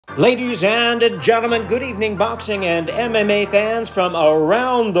Ladies and gentlemen, good evening, boxing and MMA fans from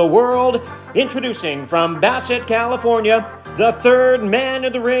around the world. Introducing from Bassett, California, the third man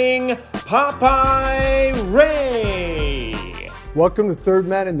in the ring, Popeye Ray. Welcome to Third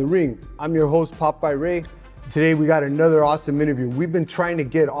Man in the Ring. I'm your host, Popeye Ray. Today we got another awesome interview. We've been trying to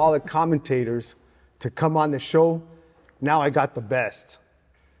get all the commentators to come on the show. Now I got the best.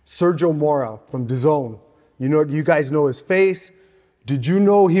 Sergio Mora from DAZN. You guys know his face. Did you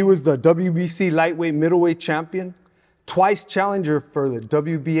know he was the WBC lightweight middleweight champion? Twice challenger for the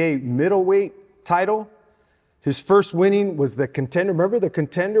WBA middleweight title. His first winning was the Contender. Remember the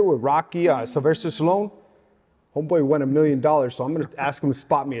Contender with Rocky, Sylvester Stallone? Homeboy won $1 million, so I'm gonna ask him to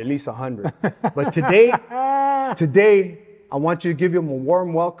spot me at least 100. But today, I want you to give him a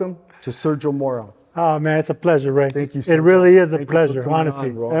warm welcome to Sergio Mora. Oh man, it's a pleasure, Ray. Thank you so much. It really is a pleasure,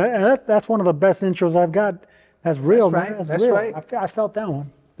 honestly. On, that's one of the best intros I've got. That's real, that's man. Right. That's real. Right. I felt that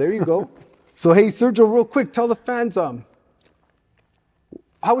one. There you go. So hey, Sergio, real quick, tell the fans, how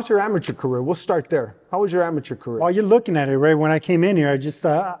was your amateur career? We'll start there. How was your amateur career? While you're looking at it, Ray, when I came in here,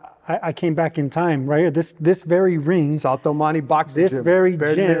 I came back in time, right here. This very ring, South El Monte boxing this gym. very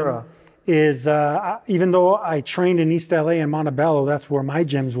gym is, even though I trained in East LA and Montebello, that's where my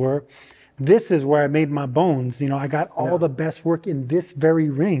gyms were. This is where I made my bones. I got all the best work in this very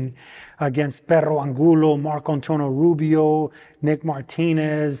ring against Perro Angulo, Marco Antonio Rubio, Nick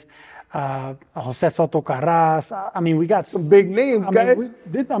Martinez, Jose Soto Carras. I mean, we got some big names, guys.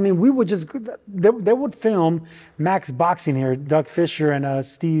 We would just, they would film Max Boxing here, Doug Fisher and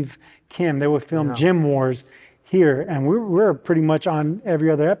Steve Kim. They would film Gym Wars here. And we're pretty much on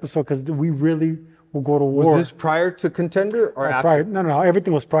every other episode because we really will go to war. Was this prior to Contender or after? Prior, no,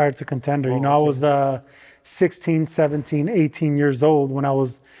 everything was prior to Contender. I was 16, 17, 18 years old when I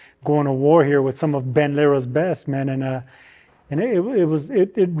was going to war here with some of Ben Lero's best, man. And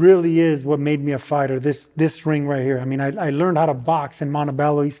it really is what made me a fighter, this ring right here. I mean, I learned how to box in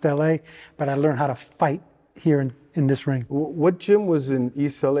Montebello, East LA, but I learned how to fight here in this ring. What gym was in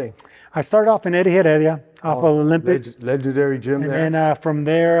East LA? I started off in Eddie Heredia, off of Olympic. Legendary gym there. And then from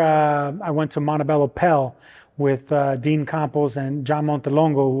there, I went to Montebello Pell with Dean Campos and John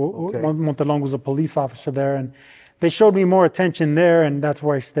Montelongo. Okay. Montelongo was a police officer there. And they showed me more attention there, and that's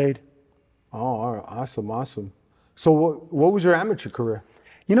where I stayed. Oh, all right. Awesome. So what was your amateur career?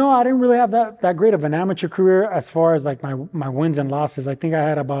 I didn't really have that great of an amateur career as far as like my wins and losses. I think I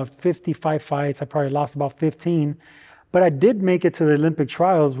had about 55 fights. I probably lost about 15. But I did make it to the Olympic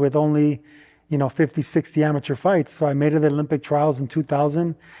trials with only, 50, 60 amateur fights. So I made it to the Olympic trials in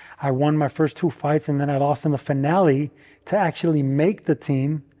 2000. I won my first 2 fights, and then I lost in the finale to actually make the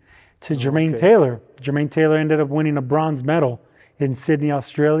team to Jermaine Taylor. Jermaine Taylor ended up winning a bronze medal in Sydney,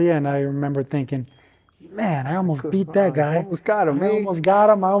 Australia. And I remember thinking, man, I almost beat that guy. I almost got him, man. I almost got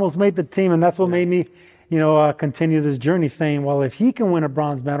him. I almost made the team. And that's what made me, continue this journey saying, well, if he can win a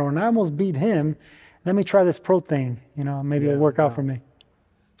bronze medal and I almost beat him, let me try this pro thing. Maybe it'll work out for me.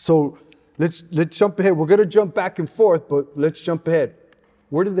 So let's jump ahead. We're going to jump back and forth, but let's jump ahead.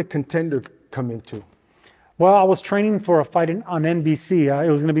 Where did the Contender come into? Well, I was training for a fight on NBC.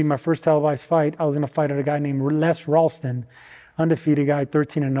 It was going to be my first televised fight. I was going to fight a guy named Les Ralston, undefeated guy,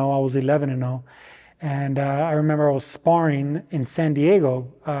 13-0. I was 11-0. And I remember I was sparring in San Diego,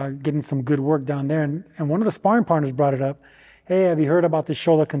 getting some good work down there. And one of the sparring partners brought it up. Hey, have you heard about this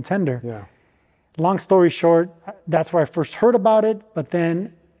show, The Contender? Yeah. Long story short, that's where I first heard about it. But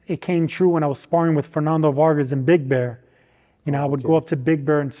then it came true when I was sparring with Fernando Vargas and Big Bear. I would go up to Big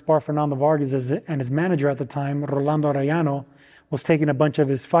Bear and spar Fernando Vargas, and his manager at the time, Rolando Arellano, was taking a bunch of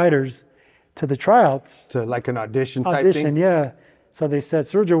his fighters to the tryouts. To like an audition type thing? Yeah. So they said,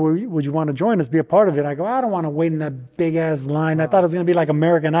 Sergio, would you want to join us, be a part of it? I go, I don't want to wait in that big-ass line. I thought it was going to be like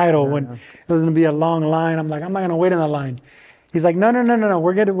American Idol when it was going to be a long line. I'm like, I'm not going to wait in that line. He's like, no.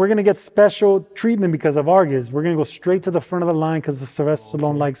 We're gonna get special treatment because of Vargas. We're going to go straight to the front of the line because Sylvester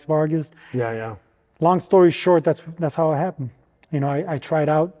Stallone likes Vargas. Yeah. Long story short, that's how it happened. I tried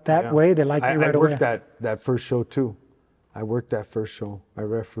out that way. They liked me right away. I worked that first show too. I worked that first show. I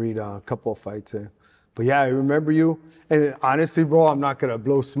refereed a couple of fights. But yeah, I remember you. And honestly, bro, I'm not going to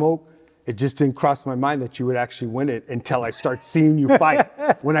blow smoke. It just didn't cross my mind that you would actually win it until I start seeing you fight.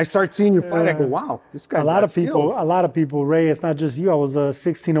 When I start seeing you fight, I go, wow, this guy's got skills. A lot of people, Ray, it's not just you. I was a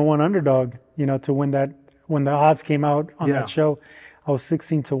 16-1 underdog, to win that. When the odds came out on that show, I was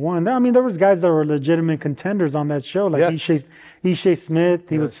 16-1. I mean, there was guys that were legitimate contenders on that show, like Ishe Smith.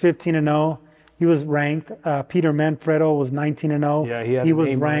 He was 15-0. He was ranked. Peter Manfredo was 19-0. Yeah, he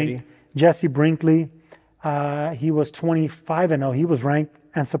was ranked. Jesse Brinkley, he was 25-0. He was ranked.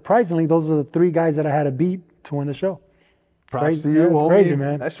 And surprisingly, those are the 3 guys that I had to beat to win the show. Props to you, That's homie. crazy,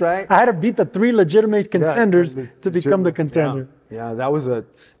 man. That's right. I had to beat the 3 legitimate contenders to become the contender. Yeah, that was an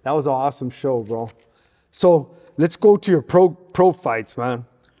awesome show, bro. So let's go to your pro fights, man.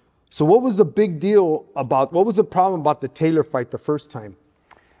 So what was the big deal about? What was the problem about the Taylor fight the first time?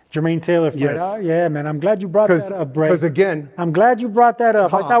 Jermaine Taylor fight. Yes. Oh, yeah, man. I'm glad you brought that up, Brett. Because again, I'm glad you brought that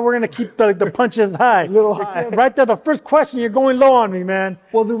up. I thought we are going to keep the punches high. Little high. Right there, the first question, you're going low on me, man.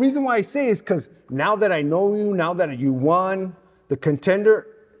 well, the reason why I say is because now that I know you, now that you won the Contender,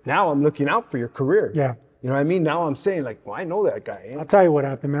 now I'm looking out for your career. Yeah. You know what I mean? Now I'm saying like, well, I know that guy. I'll tell you what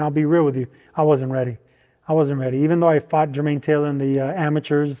happened, man. I'll be real with you. I wasn't ready. Even though I fought Jermaine Taylor in the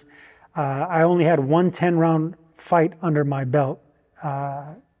amateurs, I only had one 10-round fight under my belt.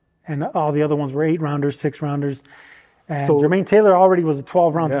 And all the other ones were 8-rounders, 6-rounders. And so, Jermaine Taylor already was a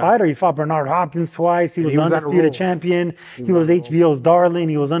 12-round fighter. He fought Bernard Hopkins twice. He was undisputed champion. He was HBO's darling.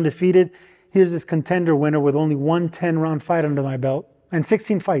 He was undefeated. Here's this Contender winner with only one 10-round fight under my belt and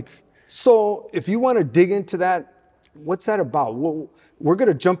 16 fights. So if you want to dig into that, what's that about? We're going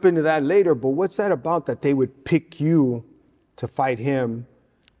to jump into that later, but what's that about that they would pick you to fight him?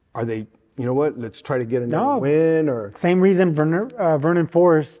 Are they, you know what, let's try to get another win? Or same reason Vernon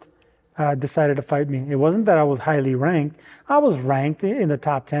Forrest decided to fight me. It wasn't that I was highly ranked. I was ranked in the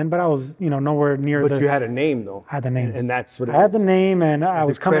top 10, but I was, nowhere near. But you had a name, though. I had the name, and that's what I had the name, and I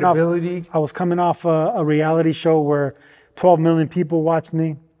was coming off. I was coming off a reality show where 12 million people watched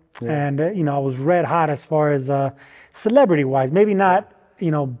me, and I was red hot as far as celebrity-wise. Maybe not,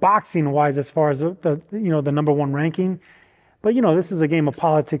 boxing-wise as far as the number 1 ranking. But this is a game of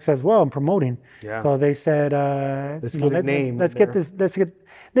politics as well and promoting. Yeah. So they said, let's get a name.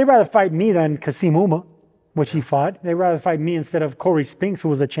 They'd rather fight me than Kasim Uma, which he fought. They'd rather fight me instead of Corey Spinks, who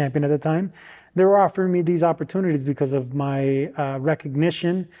was a champion at the time. They were offering me these opportunities because of my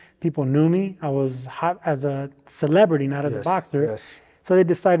recognition. People knew me. I was hot as a celebrity, not as a boxer. Yes. So they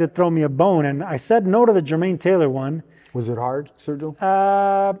decided to throw me a bone, and I said no to the Jermaine Taylor one. Was it hard, Sergio?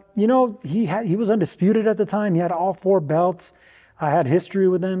 He was undisputed at the time. He had all 4 belts. I had history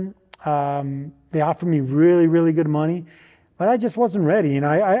with him. They offered me really, really good money, but I just wasn't ready.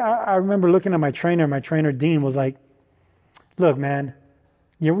 I remember looking at my trainer. My trainer, Dean, was like, look, man,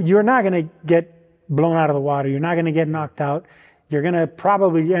 you're not going to get blown out of the water. You're not going to get knocked out. You're going to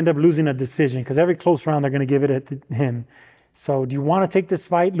probably end up losing a decision because every close round they're going to give it to him. So do you want to take this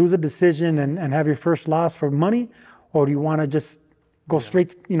fight, lose a decision, and have your first loss for money? Or do you want to just go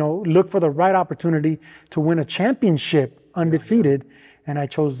straight, look for the right opportunity to win a championship undefeated? And I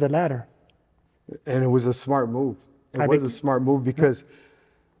chose the latter. And it was a smart move. It was a smart move because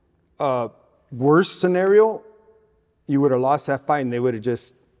worst scenario, you would have lost that fight and they would have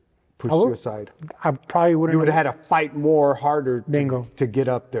just pushed you aside. I probably wouldn't. You would have had to fight harder to get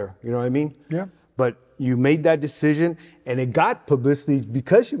up there. You know what I mean? Yeah. But you made that decision, and it got publicity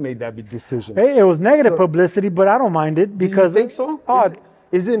because you made that decision. Hey, it was negative publicity, but I don't mind it because. Do you think so?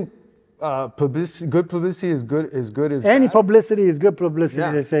 Isn't good publicity as good as any bad? Publicity is good publicity?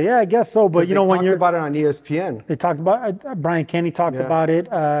 Yeah. They say, yeah, I guess so. But when you're about it on ESPN, they talked about Brian Kenny talked about it.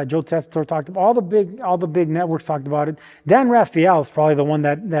 Joe Tessitore talked about all the big networks talked about it. Dan Raphael is probably the one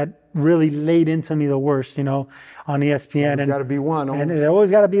that really laid into me the worst, on ESPN. There's got to be one. And there always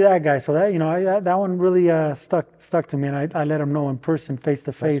got to be that guy. So that that one really stuck to me, and I let him know in person, face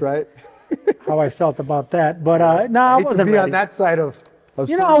to face. That's right. how I felt about that. But I wasn't to be ready. on that side of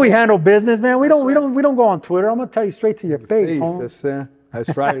you know how we handle business, man. We don't go on Twitter. I'm gonna tell you straight to your face.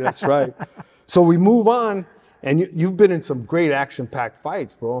 That's right. That's right. So we move on, and you've been in some great action-packed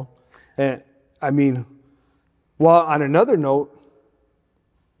fights, bro. And I mean, well, on another note,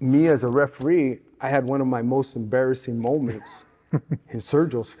 me as a referee, I had one of my most embarrassing moments in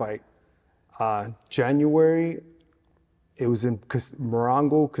Sergio's fight. January, it was in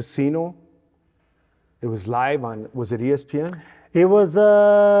Morongo Casino. It was live on, was it ESPN? It was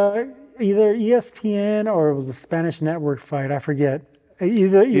either ESPN or it was a Spanish network fight. I forget.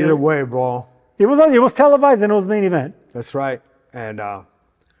 Either way, bro. It was televised and it was main event. That's right. And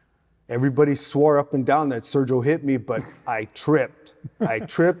everybody swore up and down that Sergio hit me, but I tripped.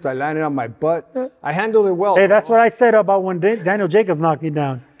 I landed on my butt. I handled it well. Hey, that's what I said about when Daniel Jacobs knocked me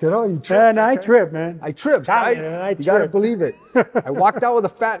down. Get on, you tripped. And I tripped, man. I tripped, guys. You got to believe it. I walked out with a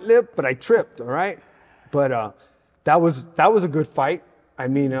fat lip, but I tripped, all right? But that was a good fight. I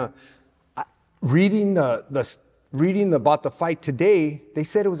mean, reading about the fight today, they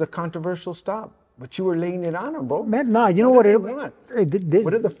said it was a controversial stop. But you were laying it on him, bro. Man, nah, you know what? What did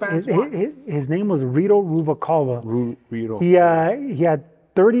the fans want? His name was Rito Ruvalcaba. Rito. He had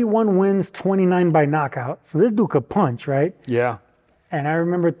 31 wins, 29 by knockout. So this dude could punch, right? Yeah. And I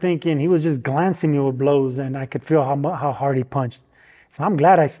remember thinking he was just glancing me with blows, and I could feel how hard he punched. So I'm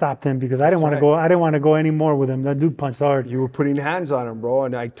glad I stopped him because I didn't want to go. I didn't want to go any more with him. That dude punched hard. You were putting hands on him, bro,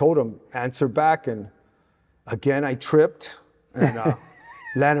 and I told him answer back, and again I tripped and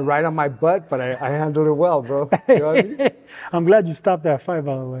landed right on my butt, but I handled it well, bro. You know what I mean? I'm glad you stopped that fight,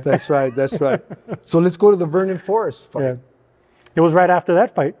 by the way. That's right. That's right. So let's go to the Vernon Forrest fight. Yeah, it was right after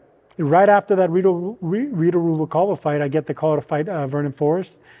that fight. Right after that Rita Rubalcaba fight, I get the call to fight Vernon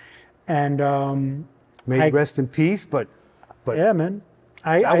Forrest, and may he rest in peace. But yeah, man,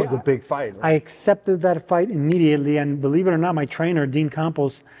 that was a big fight. Right? I accepted that fight immediately, and believe it or not, my trainer Dean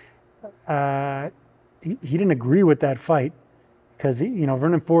Campos, he didn't agree with that fight because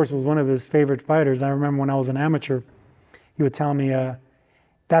Vernon Forrest was one of his favorite fighters. I remember when I was an amateur, he would tell me,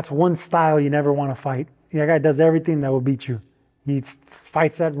 "That's one style you never want to fight. That guy does everything that will beat you. He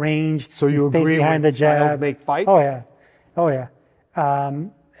fights at range. So you agree behind the jab. Styles make fights? Oh yeah.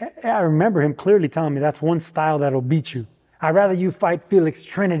 I remember him clearly telling me that's one style that'll beat you. I'd rather you fight Felix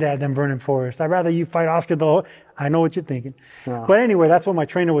Trinidad than Vernon Forrest. I'd rather you fight Oscar De La Hoya." I know what you're thinking. Yeah. But anyway, that's what my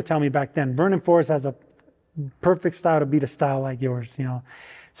trainer would tell me back then. Vernon Forrest has a perfect style to beat a style like yours,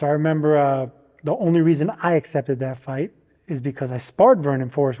 So I remember the only reason I accepted that fight is because I sparred Vernon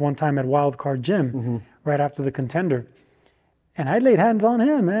Forrest one time at Wildcard Gym right after the Contender. And I laid hands on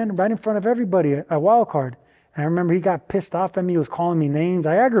him, man, right in front of everybody at Wildcard. And I remember he got pissed off at me. He was calling me names.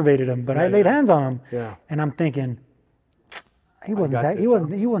 I aggravated him, but I laid hands on him. Yeah. And I'm thinking, he wasn't that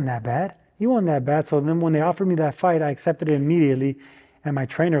bad. He wasn't that bad. So then when they offered me that fight, I accepted it immediately. And my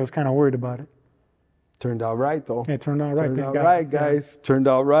trainer was kind of worried about it. Turned out right, though. It turned out right. Turned out right, guys. Yeah. Turned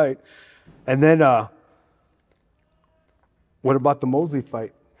out right. And then, what about the Mosley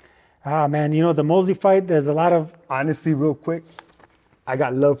fight? Man, the Mosley fight, there's a lot of... Honestly, real quick, I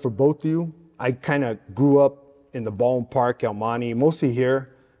got love for both of you. I kind of grew up in the Baldwin Park, El Monte, mostly here,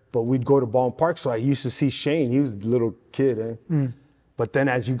 but we'd go to Baldwin Park, so I used to see Shane. He was a little kid, But then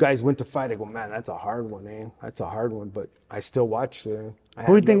as you guys went to fight, I go, man, that's a hard one, That's a hard one, but I still watched it.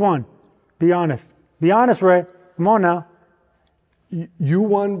 Who do you think won? Be honest. Be honest, Ray. Come on now. You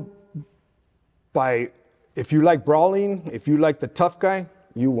won by, if you like brawling, if you like the tough guy,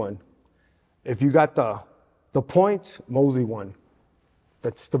 you won. If you got the points, Mosley won.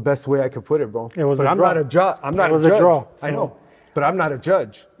 That's the best way I could put it, bro. It was but a I'm draw. not a judge. I'm not it was a judge. A draw. So. I know, but I'm not a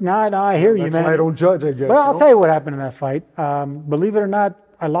judge. No, I hear you, man. That's why I don't judge, I guess. Well, I'll tell you what happened in that fight. Believe it or not,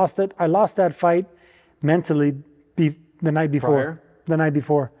 I lost it. I lost that fight mentally the night before. Prior? The night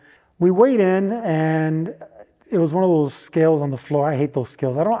before. We weighed in, and it was one of those scales on the floor. I hate those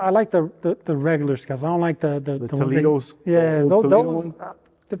scales. I like the regular scales. I don't like the Toledo's. Yeah, those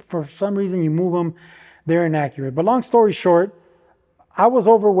for some reason you move them, they're inaccurate. But long story short, I was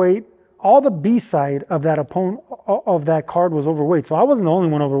overweight. All the B side of that opponent of that card was overweight. So I wasn't the only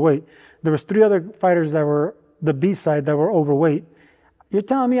one overweight. There was 3 other fighters that were the B side that were overweight. You're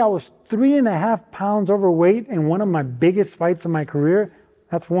telling me I was 3.5 pounds overweight in one of my biggest fights of my career?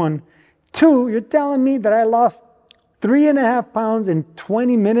 That's one. 2, you're telling me that I lost 3.5 pounds in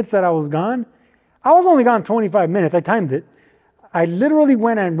 20 minutes that I was gone? I was only gone 25 minutes. I timed it. I literally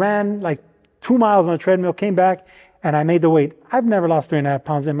went and ran like 2 miles on the treadmill, came back, and I made the weight. I've never lost 3.5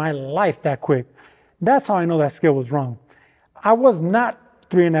 pounds in my life that quick. That's how I know that scale was wrong. I was not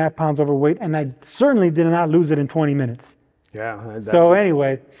 3.5 pounds overweight, and I certainly did not lose it in 20 minutes. Yeah. So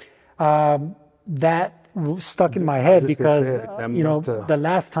anyway, that stuck in my head because, the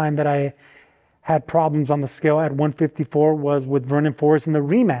last time that I had problems on the scale at 154 was with Vernon Forrest in the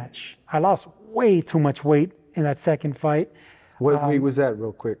rematch. I lost way too much weight in that second fight. What weight was that,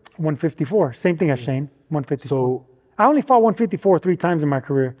 real quick? 154. Same thing as Shane, 154. So I only fought 154 3 times in my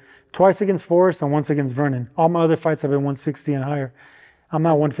career. Twice against Forrest and once against Vernon. All my other fights have been 160 and higher. I'm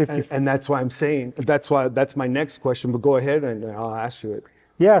not 154. And that's why I'm saying, that's my next question, but go ahead and I'll ask you it.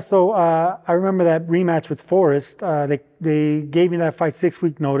 Yeah, so I remember that rematch with Forrest. They gave me that fight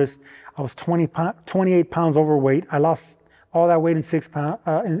 6-week notice. I was 28 pounds overweight. I lost all that weight in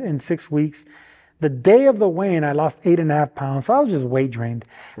 6 weeks. The day of the weigh-in, I lost 8.5 pounds. So I was just weight drained.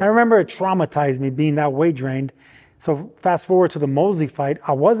 And I remember it traumatized me being that weight drained. So fast forward to the Mosley fight,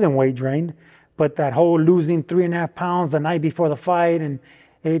 I wasn't weight drained, but that whole losing 3.5 pounds the night before the fight, and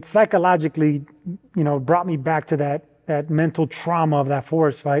it psychologically, brought me back to that mental trauma of that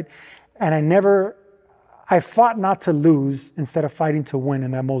Forrest fight. And I fought not to lose instead of fighting to win in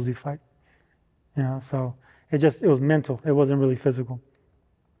that Mosley fight. So it was mental. It wasn't really physical.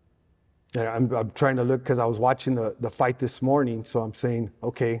 Yeah, I'm trying to look because I was watching the fight this morning, so I'm saying,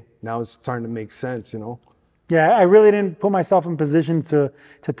 okay, now it's starting to make sense, Yeah, I really didn't put myself in position to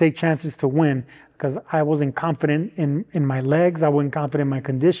take chances to win because I wasn't confident in my legs. I wasn't confident in my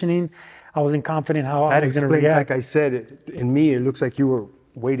conditioning. I wasn't confident how I was going to react. Like I said, in me, it looks like you were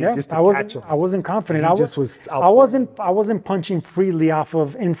waiting just to catch him. I wasn't confident. I wasn't punching freely off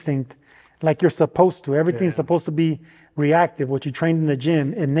of instinct like you're supposed to. Everything's supposed to be reactive. What you trained in the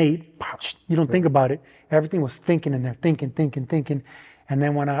gym, innate. You don't think about it. Everything was thinking in there, thinking. And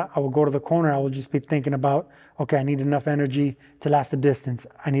then when I would go to the corner, I would just be thinking about, okay, I need enough energy to last the distance.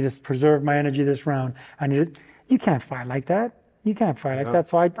 I need to preserve my energy this round. You can't fight like that. You can't fight like that.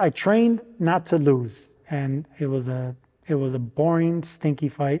 So I trained not to lose. And it was a boring, stinky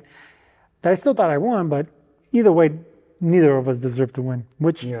fight that I still thought I won, but either way, neither of us deserved to win,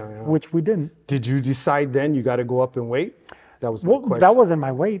 which we didn't. Did you decide then you got to go up in weight? That was my question. That wasn't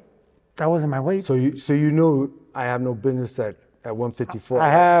my weight. So you knew I have no business at 154. I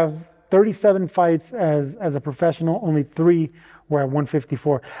have 37 fights as a professional. Only 3 were at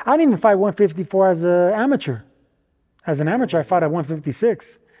 154. I didn't even fight 154 as an amateur. As an amateur, I fought at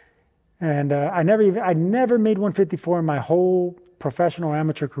 156, and I never made 154 in my whole professional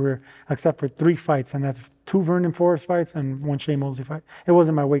amateur career, except for 3 fights, and that's 2 Vernon Forrest fights and 1 Shane Mosley fight. It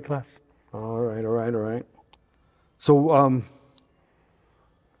wasn't my weight class. All right. So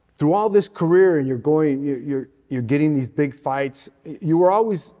through all this career, and you're getting these big fights. You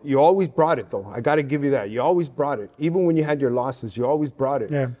always brought it though. I got to give you that. You always brought it. Even when you had your losses, you always brought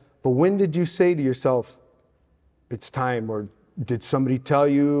it. Yeah. But when did you say to yourself, it's time? Or did somebody tell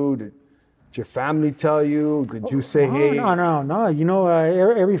you? Did your family tell you? Did you say, hey? No. You know,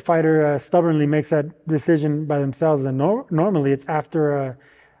 every fighter stubbornly makes that decision by themselves. And normally it's after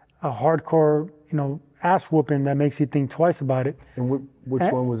a hardcore, ass whooping that makes you think twice about it. And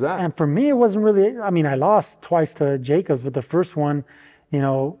which one was that? And for me, it wasn't really, I lost twice to Jacobs, but the first one,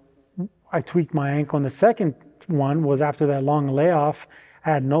 I tweaked my ankle. And the second one was after that long layoff.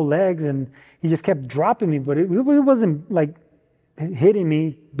 I had no legs and he just kept dropping me, but it wasn't like hitting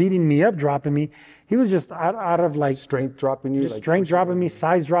me, beating me up, dropping me. He was just out of like strength dropping you, just like strength dropping me,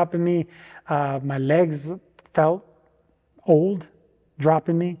 size dropping me. My legs felt old,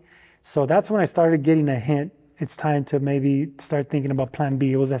 dropping me. So that's when I started getting a hint. It's time to maybe start thinking about plan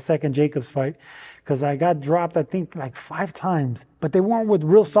B. It was that second Jacobs fight because I got dropped, I think, like 5 times, but they weren't with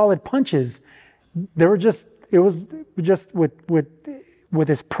real solid punches. They were it was just with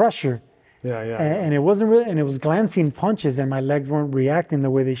this pressure. Yeah. And it wasn't really, and it was glancing punches and my legs weren't reacting the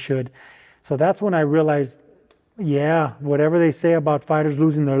way they should. So that's when I realized, whatever they say about fighters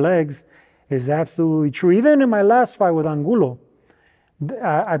losing their legs is absolutely true. Even in my last fight with Angulo,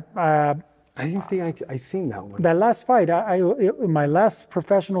 I didn't think I seen that one. That last fight, my last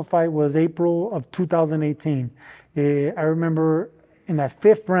professional fight was April of 2018. I remember in that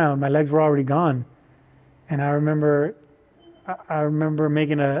 5th round, my legs were already gone. And I remember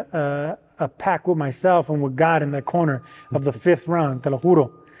making a pact with myself and with God in the corner of the 5th round, te lo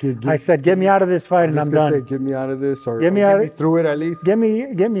juro. I said, get me out of this fight and I'm done. Get me out of this or get me through it at least. Get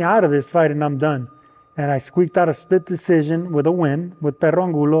me out of this fight and I'm done. And I squeaked out a split decision with a win with Perro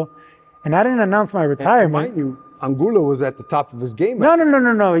Angulo. And I didn't announce my retirement. And mind you, Angulo was at the top of his game. No.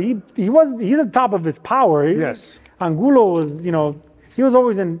 He's at the top of his power. Yes. Angulo was, he was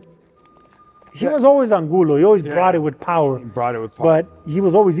always was always Angulo. He always brought it with power. He brought it with power. But he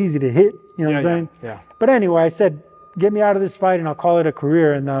was always easy to hit. You know what I'm saying? Yeah. But anyway, I said, get me out of this fight and I'll call it a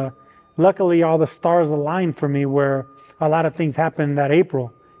career. And luckily, all the stars aligned for me where a lot of things happened that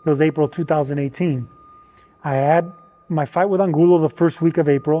April. It was April 2018. I had my fight with Angulo the first week of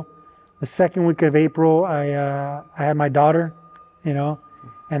April. The second week of April, I had my daughter,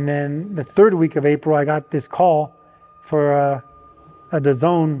 and then the 3rd week of April, I got this call for a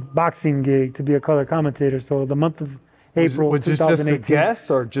DAZN boxing gig to be a color commentator. So the month of April 2018. Was it just a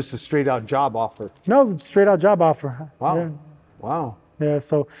guess or just a straight out job offer? No, it was a straight out job offer. Wow. Yeah. Wow. Yeah,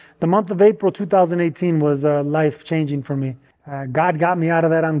 so the month of April 2018 was life changing for me. God got me out of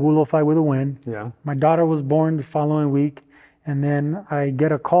that Angulo fight with a win. Yeah. My daughter was born the following week, and then I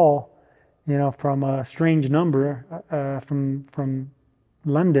get a call, from a strange number from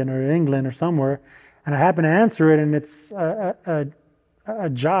London or England or somewhere, and I happen to answer it, and it's a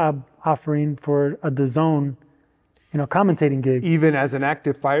job offering for a DAZN, commentating gig. Even as an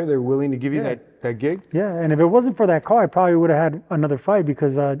active fighter, they're willing to give you that gig? Yeah, and if it wasn't for that call, I probably would have had another fight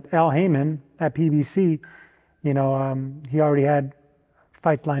because Al Heyman at PBC, he already had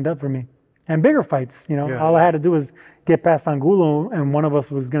fights lined up for me. And bigger fights, all I had to do was get past Angulo and one of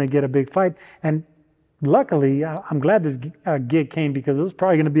us was going to get a big fight. And luckily, I'm glad this gig came because it was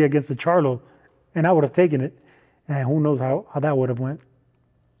probably going to be against the Charlo and I would have taken it. And who knows how that would have went.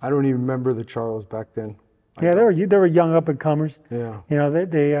 I don't even remember the Charlos back then. Yeah, they were young up and comers. Yeah. You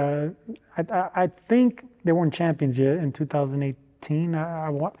know, I think they weren't champions yet in 2018.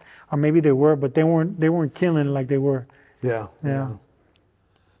 Or maybe they were, but they weren't killing like they were. Yeah. Yeah.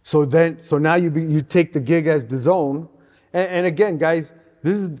 So now you take the gig as DAZN, and again, guys,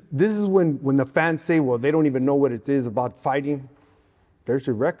 this is when the fans say, well, they don't even know what it is about fighting. There's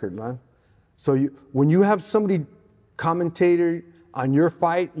your record, man. So when you have somebody commentator on your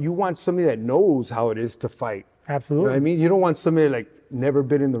fight, you want somebody that knows how it is to fight. Absolutely. You know what I mean? You don't want somebody like never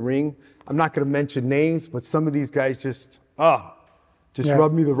been in the ring. I'm not going to mention names, but some of these guys just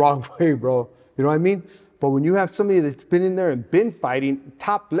rub me the wrong way, bro. You know what I mean? But when you have somebody that's been in there and been fighting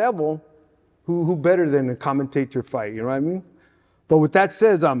top level, who better than to commentate your fight? You know what I mean? But with that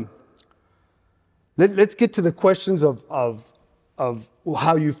said, let's get to the questions of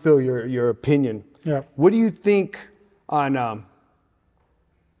how you feel, your opinion. Yeah. What do you think on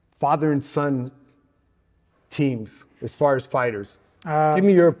father and son teams as far as fighters? Give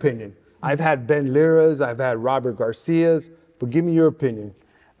me your opinion. I've had Ben Lira's, I've had Robert Garcia's, but give me your opinion.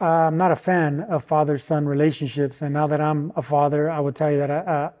 I'm not a fan of father-son relationships, and now that I'm a father, I would tell you that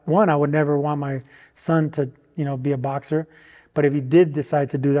I would never want my son to, be a boxer. But if he did decide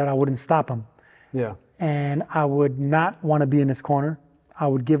to do that, I wouldn't stop him. Yeah. And I would not want to be in his corner. I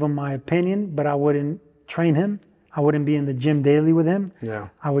would give him my opinion, but I wouldn't train him. I wouldn't be in the gym daily with him. Yeah.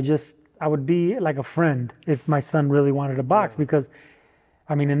 I would be like a friend if my son really wanted to box, because,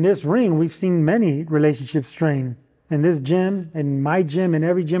 in this ring, we've seen many relationships strain. In this gym, in my gym, in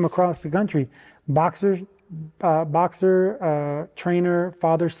every gym across the country, boxer, trainer,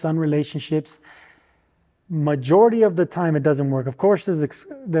 father-son relationships, majority of the time it doesn't work. Of course, there's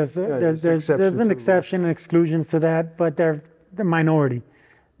an exception and exclusions to that, but they're the minority.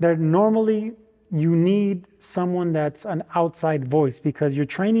 They're normally, you need someone that's an outside voice, because you're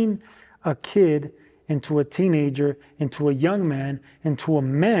training a kid into a teenager, into a young man, into a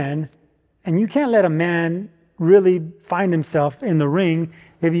man, and you can't let a man really find himself in the ring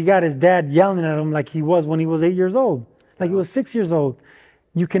if you got his dad yelling at him like he was when he was 8 years old, like he was 6 years old.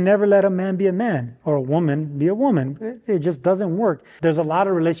 You can never let a man be a man or a woman be a woman. It just doesn't work. There's a lot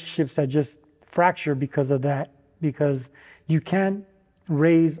of relationships that just fracture because of that, because you can't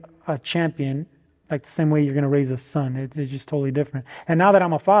raise a champion like the same way you're going to raise a son. It's just totally different. And now that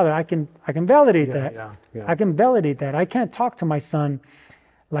I'm a father, I can validate that. Yeah. I can validate that. I can't talk to my son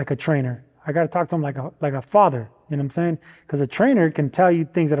like a trainer. I got to talk to him like a father. You know what I'm saying? Because a trainer can tell you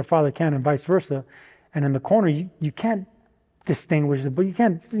things that a father can, and vice versa. And in the corner, you can't distinguish it, but you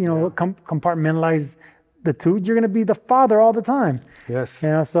can't, compartmentalize the two. You're going to be the father all the time. Yes.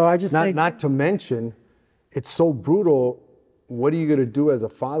 So I just think, not to mention, it's so brutal. What are you going to do as a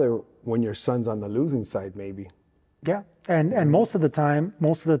father when your son's on the losing side, maybe? Yeah. And most of the time,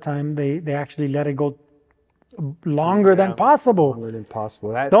 they actually let it go longer than possible. Longer than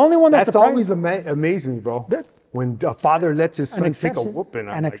possible. The only one that's always amazing, bro. When a father lets his son take a whooping.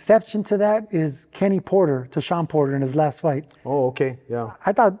 An exception to that is Kenny Porter to Sean Porter in his last fight. Oh, okay, yeah.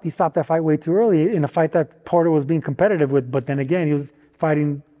 I thought he stopped that fight way too early, in a fight that Porter was being competitive with. But then again, he was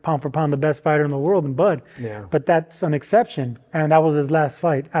fighting pound for pound the best fighter in the world in Bud. Yeah. But that's an exception, and that was his last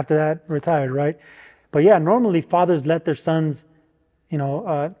fight. After that, retired, right? But yeah, normally fathers let their sons,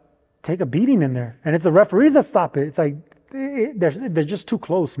 take a beating in there, and it's the referees that stop it. It's like they're just too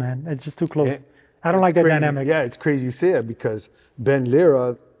close, man. It's just too close. I don't like that dynamic. Yeah, it's crazy you say it, because Ben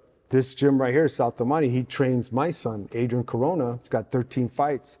Lira, this gym right here, South Amani, he trains my son, Adrian Corona. He's got 13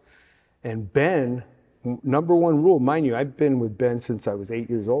 fights. And Ben, number one rule, mind you, I've been with Ben since I was 8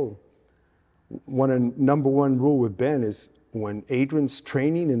 years old. Number one rule with Ben is when Adrian's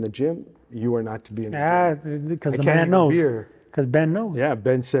training in the gym, you are not to be in the gym. Because the man knows. Because Ben knows. Yeah,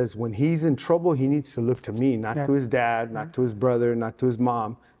 Ben says when he's in trouble, he needs to look to me, not to his dad, not to his brother, not to his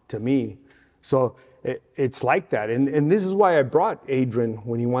mom, to me. So it's like that. And this is why I brought Adrian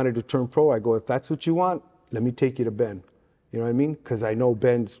when he wanted to turn pro. I go, if that's what you want, let me take you to Ben. You know what I mean? Because I know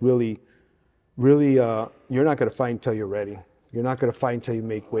Ben's really, you're not going to fight until you're ready. You're not going to fight until you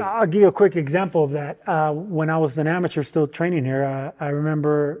make weight. I'll give you a quick example of that. When I was an amateur still training here, I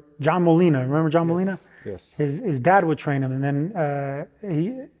remember John Molina. Remember John Molina? Yes. His dad would train him. And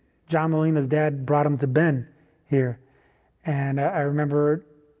then John Molina's dad brought him to Ben here. And I remember,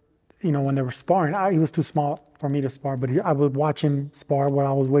 when they were sparring, he was too small for me to spar, but I would watch him spar while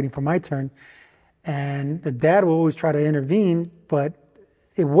I was waiting for my turn. And the dad would always try to intervene, but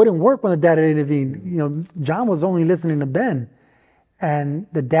it wouldn't work when the dad intervened. John was only listening to Ben, and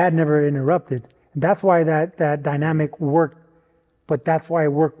the dad never interrupted. That's why that dynamic worked, but that's why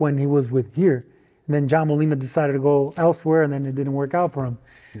it worked when he was with here. And then John Molina decided to go elsewhere, and then it didn't work out for him.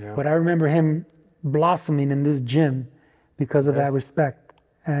 Yeah. But I remember him blossoming in this gym because of that respect.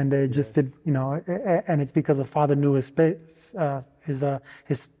 And it just did, you know, and it's because the father knew his space, his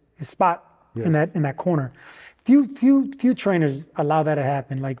spot in that corner. Few trainers allow that to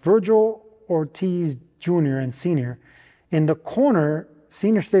happen. Like Virgil Ortiz Jr. and Senior, in the corner,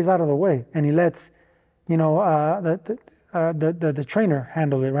 Senior stays out of the way and he lets, you know, the trainer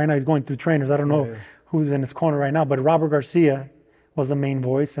handle it. Right now he's going through trainers. I don't know who's in his corner right now, but Robert Garcia was the main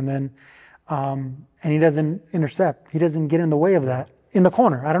voice, and then and he doesn't intercept. He doesn't get in the way of that in the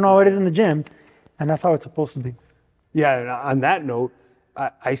corner. I don't know how it is in the gym, and that's how it's supposed to be. Yeah, and on that note,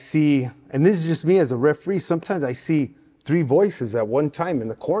 I see, and this is just me as a referee, sometimes I see 3 voices at one time in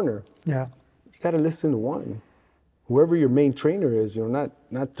the corner. Yeah. You got to listen to one. Whoever your main trainer is, you know,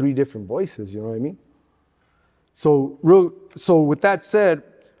 not 3 different voices, you know what I mean? So with that said,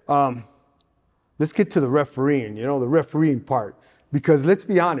 let's get to the refereeing, you know, the refereeing part. Because let's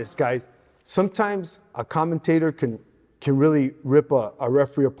be honest, guys, sometimes a commentator can really rip a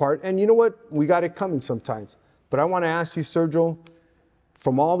referee apart. And you know what? We got it coming sometimes. But I want to ask you, Sergio,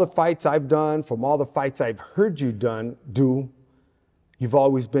 from all the fights I've done, from all the fights I've heard you do, you've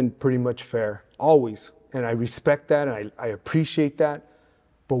always been pretty much fair, always. And I respect that, and I appreciate that.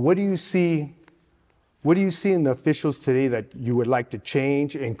 But what do you see in the officials today that you would like to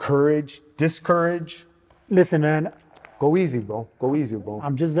change, encourage, discourage? Listen, man. Go easy, bro. Go easy, bro.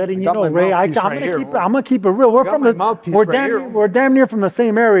 I'm just letting you know, Ray. I'm gonna keep it real. We're damn near from the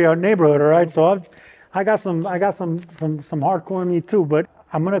same area, neighborhood, all right? So I got some hardcore in me too. But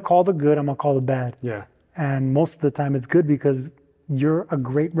I'm gonna call the good. I'm gonna call the bad. Yeah. And most of the time, it's good because you're a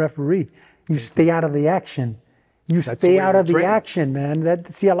great referee. You stay out of the action. You stay out of the action, man.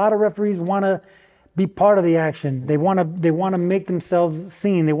 See, a lot of referees want to be part of the action. They want to make themselves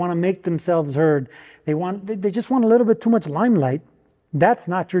seen. They want to make themselves heard. They just want a little bit too much limelight. That's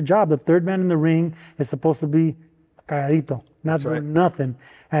not your job. The third man in the ring is supposed to be calladito, not doing nothing.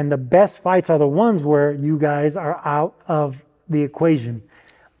 And the best fights are the ones where you guys are out of the equation.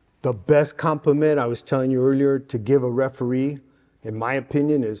 The best compliment I was telling you earlier to give a referee, in my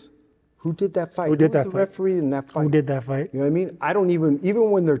opinion, is who did that fight? Who did that fight? The referee in that fight? Who did that fight? You know what I mean? I don't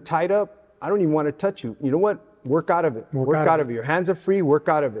even when they're tied up, I don't even want to touch you. You know what? Work out of it. Work out of it. Your hands are free. Work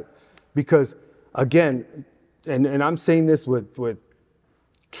out of it. Because again, and I'm saying this with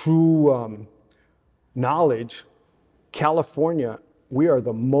true knowledge, California, we are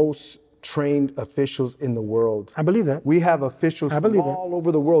the most trained officials in the world. I believe that. We have officials from all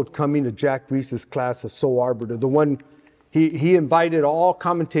over the world coming to Jack Reese's class as sole arbiter. The one, he invited all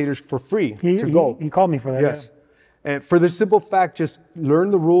commentators for free to go. He called me for that. Yes. Yeah. And for the simple fact, just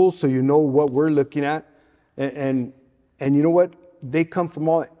learn the rules so you know what we're looking at. And you know what? They come from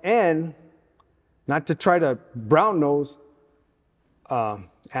all, and not to try to brown nose,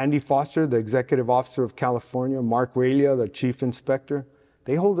 Andy Foster, the executive officer of California, Mark Ralia, the chief inspector,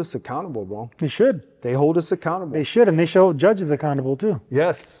 they hold us accountable, bro. They should. They hold us accountable. They should, and they show judges accountable too.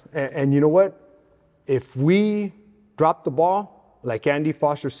 Yes, and you know what? If we drop the ball, like Andy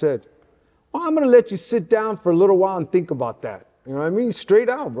Foster said, well, I'm going to let you sit down for a little while and think about that. You know what I mean? Straight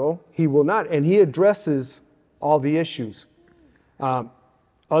out, bro. He will not, and he addresses all the issues.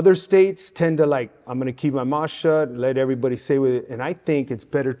 Other states tend to like, I'm going to keep my mouth shut and let everybody say with it. And I think it's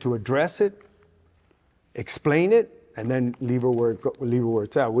better to address it, explain it, and then leave it where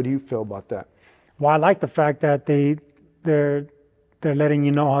it's at. What do you feel about that? Well, I like the fact that they're letting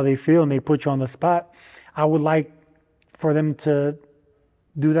you know how they feel and they put you on the spot. I would like for them to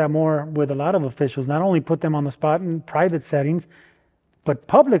do that more with a lot of officials. Not only put them on the spot in private settings, but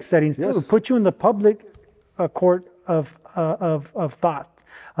public settings too. Yes. Put you in the public court of thought,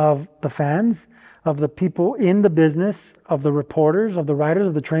 of the fans, of the people in the business, of the reporters, of the writers,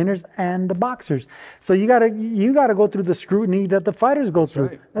 of the trainers, and the boxers. So you gotta go through the scrutiny that the fighters go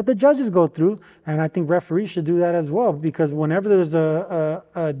through, that the judges go through, and I think referees should do that as well. Because whenever there's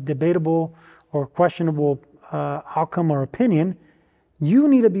a debatable or questionable outcome or opinion, you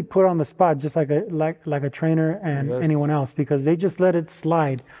need to be put on the spot, just like a trainer and anyone else, because they just let it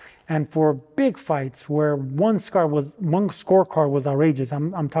slide. And for big fights where one scorecard was outrageous,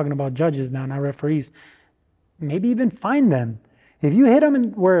 I'm talking about judges now, not referees, maybe even fine them. If you hit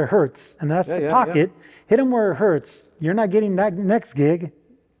them where it hurts, and that's the pocket, hit them where it hurts, you're not getting that next gig.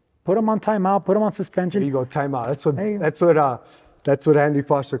 Put them on timeout, put them on suspension. There you go, timeout. That's what Andy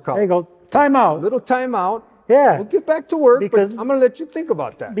Foster called. There you go, timeout. Little timeout. Yeah. We'll get back to work, but I'm going to let you think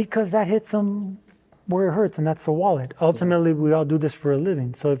about that. Because that hits them where it hurts, and that's the wallet. Ultimately, we all do this for a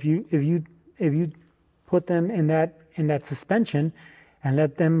living. So if you put them in that suspension and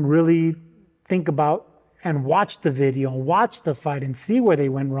let them really think about and watch the video and watch the fight and see where they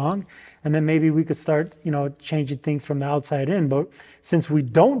went wrong. And then maybe we could start, changing things from the outside in. But since we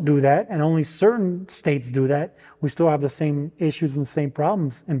don't do that, and only certain states do that, we still have the same issues and the same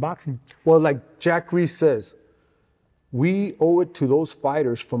problems in boxing. Well, like Jack Reese says, we owe it to those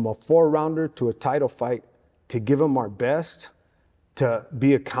fighters from a 4-rounder to a title fight to give them our best, to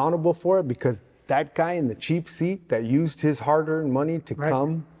be accountable for it, because that guy in the cheap seat that used his hard-earned money to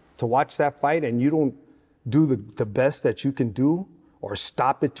come to watch that fight, and you don't do the best that you can do, or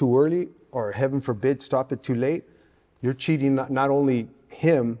stop it too early, or heaven forbid, stop it too late, you're cheating not only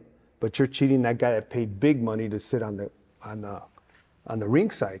him, but you're cheating that guy that paid big money to sit on the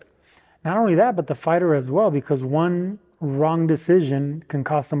ringside. Not only that, but the fighter as well, because one wrong decision can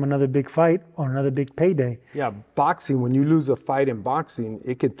cost them another big fight or another big payday. Yeah, boxing, when you lose a fight in boxing,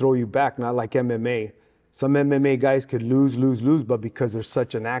 it can throw you back, not like MMA. Some MMA guys could lose, but because they're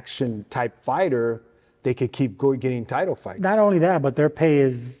such an action type fighter, they could keep getting title fights. Not only that, but their pay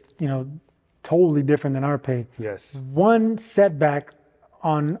is, totally different than our pay. Yes. One setback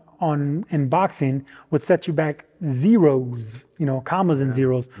in boxing would set you back zeros, commas and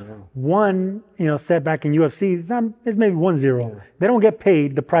zeros. Yeah. One, setback in UFC is maybe 1-0. Yeah. They don't get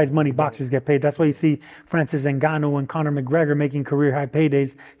paid the prize money boxers get paid. That's why you see Francis Ngannou and Conor McGregor making career high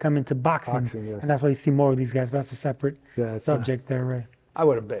paydays come into boxing. Yes. And that's why you see more of these guys. But that's a separate subject there, Ray. I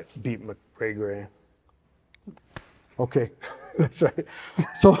would have beat McGregor. Okay, that's right.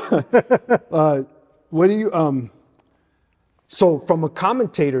 So, what do you? So, from a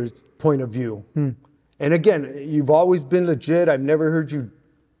commentator's point of view, and again, you've always been legit. I've never heard you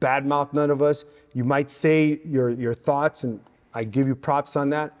badmouth none of us. You might say your thoughts, and I give you props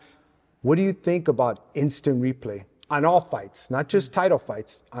on that. What do you think about instant replay on all fights, not just title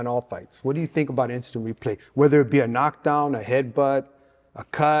fights, on all fights? What do you think about instant replay? Whether it be a knockdown, a headbutt, a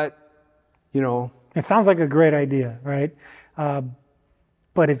cut, It sounds like a great idea, right?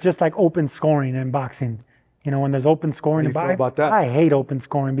 But it's just like open scoring in boxing. When there's open scoring in boxing, about that? I hate open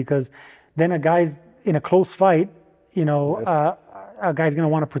scoring, because then a guy's in a close fight, a guy's going to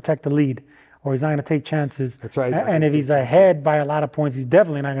want to protect the lead, or he's not going to take chances. That's right. And if he's ahead by a lot of points, he's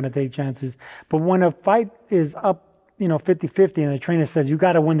definitely not going to take chances. But when a fight is up, 50-50, and the trainer says, you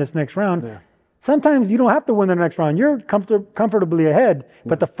got to win this next round, sometimes you don't have to win the next round. You're comfortably ahead,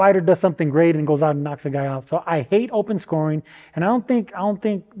 but the fighter does something great and goes out and knocks a guy out. So I hate open scoring, and I don't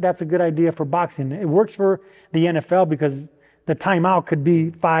think that's a good idea for boxing. It works for the NFL because the timeout could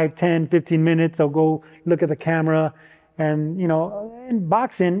be 5, 10, 15 minutes. They'll go look at the camera, and in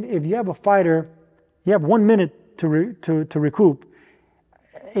boxing, if you have a fighter, you have 1 minute to recoup.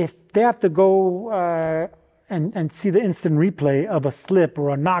 If they have to go and see the instant replay of a slip or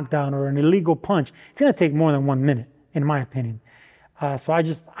a knockdown or an illegal punch, it's going to take more than 1 minute, in my opinion. So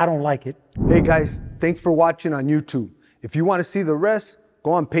I don't like it. Hey guys, thanks for watching on YouTube. If you want to see the rest,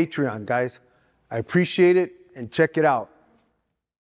 go on Patreon, guys. I appreciate it, and check it out.